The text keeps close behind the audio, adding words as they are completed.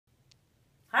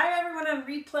everyone on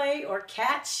replay or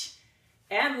catch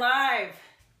and live.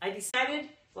 I decided,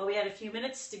 while we had a few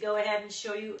minutes, to go ahead and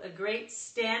show you a great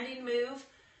standing move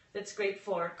that's great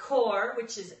for core,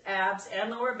 which is abs and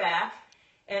lower back,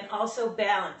 and also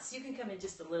balance. You can come in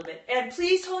just a little bit. And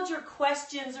please hold your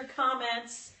questions or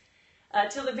comments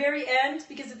till the very end,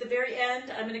 because at the very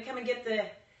end, I'm going to come and get the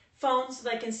phone so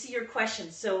that I can see your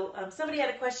questions. So somebody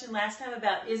had a question last time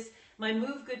about, is my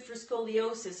move good for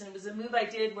scoliosis? And it was a move I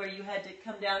did where you had to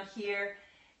come down here,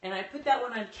 and I put that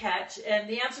one on catch, and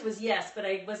the answer was yes, but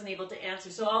I wasn't able to answer.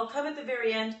 So I'll come at the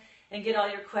very end and get all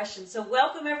your questions. So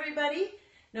welcome everybody,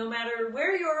 no matter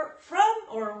where you're from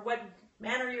or what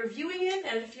manner you're viewing in,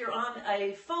 and if you're on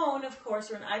a phone, of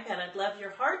course, or an iPad, I'd love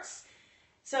your hearts.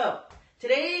 So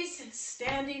today's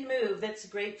standing move that's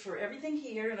great for everything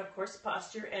here, and of course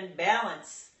posture and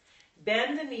balance.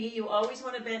 Bend the knee. You always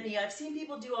want to bend knee. I've seen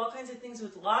people do all kinds of things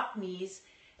with locked knees,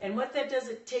 and what that does,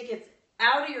 it takes it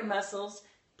out of your muscles,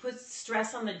 puts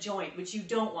stress on the joint, which you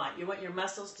don't want. You want your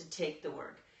muscles to take the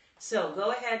work. So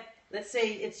go ahead. Let's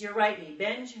say it's your right knee.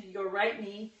 Bend your right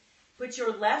knee. Put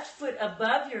your left foot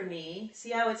above your knee.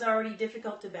 See how it's already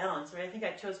difficult to balance, right? I think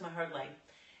I chose my hard leg.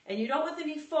 And you don't want the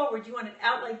knee forward. You want it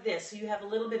out like this, so you have a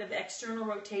little bit of external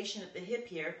rotation at the hip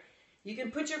here. You can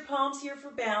put your palms here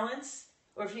for balance,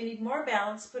 or if you need more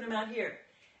balance, put them out here.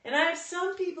 And I have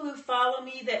some people who follow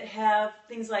me that have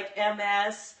things like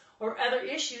MS or other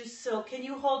issues, so can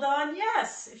you hold on?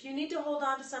 Yes. If you need to hold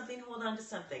on to something, hold on to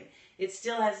something. It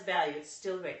still has value. It's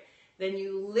still great. Then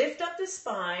you lift up the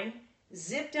spine,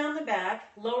 zip down the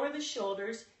back, lower the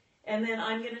shoulders, and then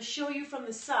I'm going to show you from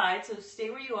the side, so stay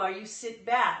where you are. You sit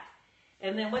back.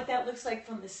 And then what that looks like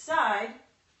from the side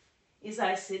is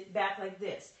I sit back like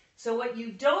this. So what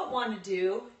you don't want to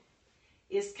do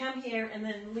is come here and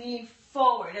then lean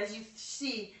forward. As you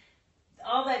see,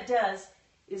 all that does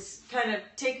is kind of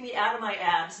take me out of my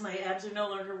abs. My abs are no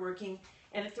longer working,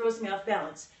 and it throws me off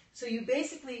balance. So you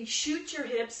basically shoot your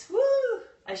hips. Woo!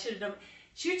 I should have done.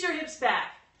 Shoot your hips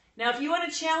back. Now, if you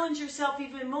want to challenge yourself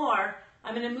even more,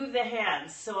 I'm going to move the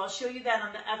hands. So I'll show you that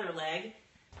on the other leg.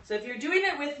 So if you're doing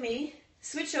it with me,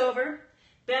 switch over,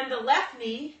 bend the left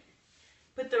knee,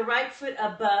 put the right foot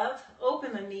above,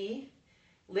 open the knee,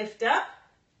 lift up,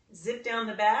 zip down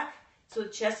the back so the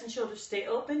chest and shoulders stay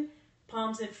open,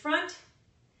 palms in front,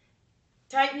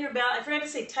 tighten your belt. I forgot to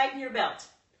say tighten your belt.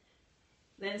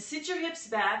 Then sit your hips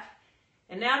back,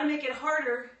 and now to make it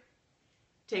harder,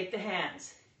 take the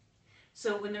hands.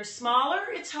 So when they're smaller,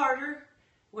 it's harder.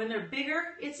 When they're bigger,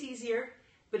 it's easier.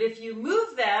 But if you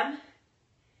move them,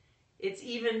 it's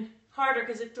even harder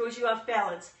because it throws you off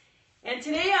balance. And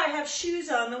today I have shoes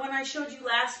on. The one I showed you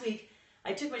last week,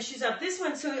 I took my shoes off. This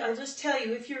one, so I'll just tell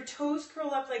you, if your toes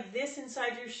curl up like this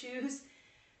inside your shoes,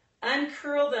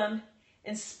 uncurl them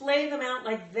and splay them out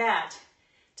like that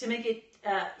to make it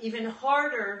even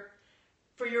harder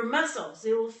for your muscles.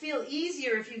 It will feel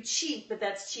easier if you cheat, but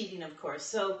that's cheating, of course.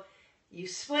 So you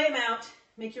splay them out,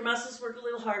 make your muscles work a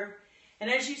little harder. And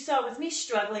as you saw with me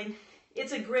struggling,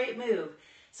 it's a great move.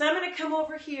 So I'm going to come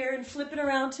over here and flip it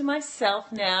around to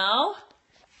myself now.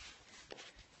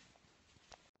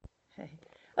 Hey.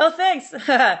 Oh, thanks.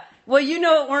 Well, you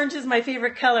know orange is my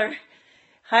favorite color.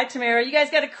 Hi, Tamara. You guys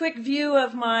got a quick view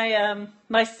of my,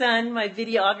 my son, my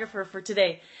videographer for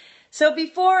today. So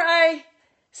before I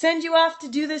send you off to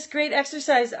do this great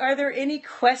exercise, are there any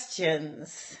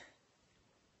questions?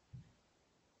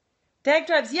 Tag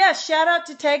Tribes, yes, shout out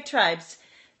to Tag Tribes.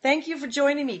 Thank you for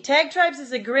joining me. Tag Tribes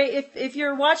is a great, if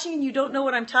you're watching and you don't know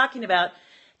what I'm talking about,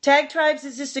 Tag Tribes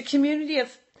is just a community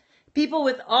of people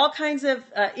with all kinds of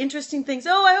interesting things.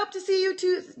 Oh, I hope to see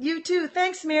you too.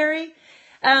 Thanks, Mary.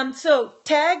 So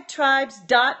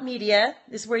tagtribes.media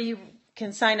is where you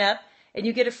can sign up, and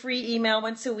you get a free email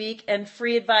once a week and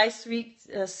free advice, free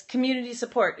community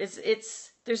support.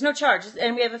 There's no charge,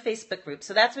 and we have a Facebook group.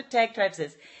 So that's what Tag Tribes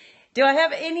is. Do I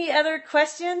have any other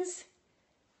questions?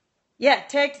 Yeah,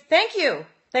 thank you.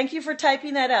 Thank you for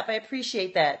typing that up. I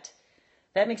appreciate that.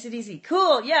 That makes it easy.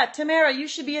 Cool. Yeah, Tamara, you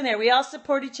should be in there. We all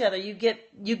support each other. You get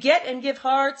and give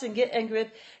hearts and get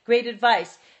great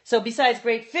advice. So besides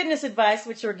great fitness advice,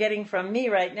 which you're getting from me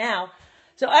right now.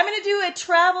 So I'm going to do a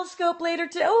travel scope later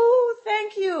today. Oh,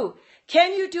 thank you.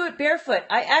 Can you do it barefoot?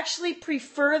 I actually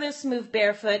prefer this move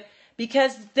barefoot,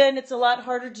 because then it's a lot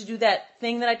harder to do that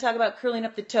thing that I talk about, curling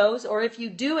up the toes. Or if you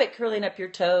do it curling up your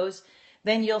toes,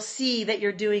 then you'll see that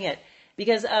you're doing it.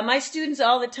 Because my students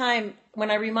all the time,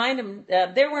 when I remind them,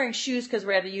 they're wearing shoes because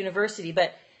we're at a university,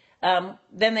 but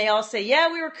then they all say,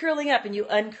 yeah, we were curling up, and you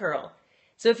uncurl.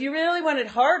 So if you really want it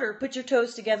harder, put your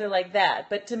toes together like that.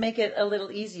 But to make it a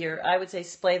little easier, I would say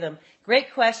splay them.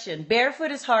 Great question. Barefoot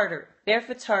is harder.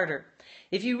 Barefoot's harder.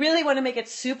 If you really want to make it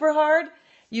super hard,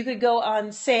 you could go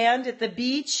on sand at the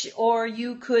beach, or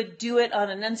you could do it on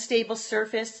an unstable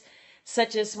surface,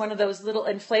 such as one of those little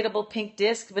inflatable pink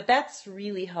discs, but that's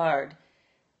really hard.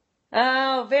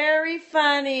 Oh, very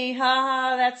funny. Ha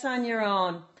ha, that's on your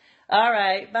own. All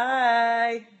right,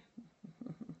 bye.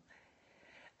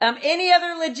 Any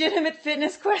other legitimate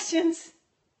fitness questions?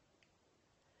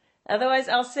 Otherwise,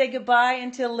 I'll say goodbye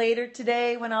until later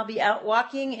today when I'll be out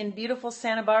walking in beautiful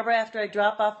Santa Barbara after I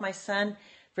drop off my son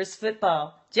for his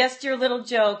football. Just your little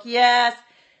joke. Yes.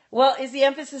 Well, is the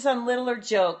emphasis on little or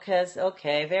joke?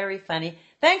 Okay, very funny.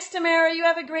 Thanks, Tamara. You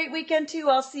have a great weekend too.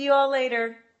 I'll see you all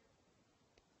later.